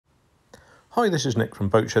Hi, this is Nick from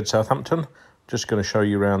Boatshed Southampton. Just going to show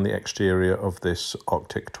you around the exterior of this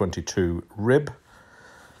Arctic 22 rib.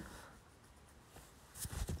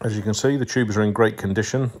 As you can see, the tubes are in great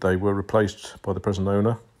condition. They were replaced by the present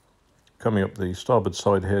owner. Coming up the starboard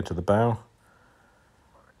side here to the bow.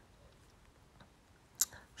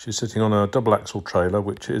 She's sitting on a double axle trailer,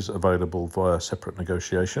 which is available via separate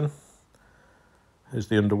negotiation. Here's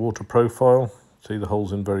the underwater profile. See, the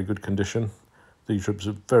hull's in very good condition. These ribs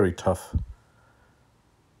are very tough.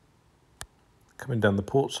 Coming down the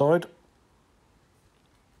port side,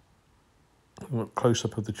 a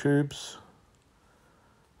close-up of the tubes,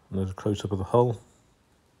 and there's a close-up of the hull.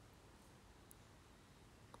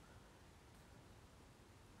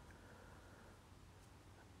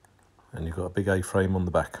 And you've got a big A-frame on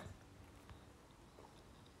the back.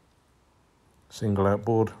 Single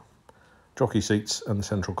outboard, jockey seats and the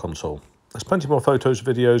central console. There's plenty more photos,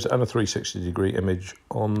 videos and a 360-degree image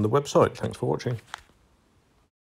on the website. Thanks for watching.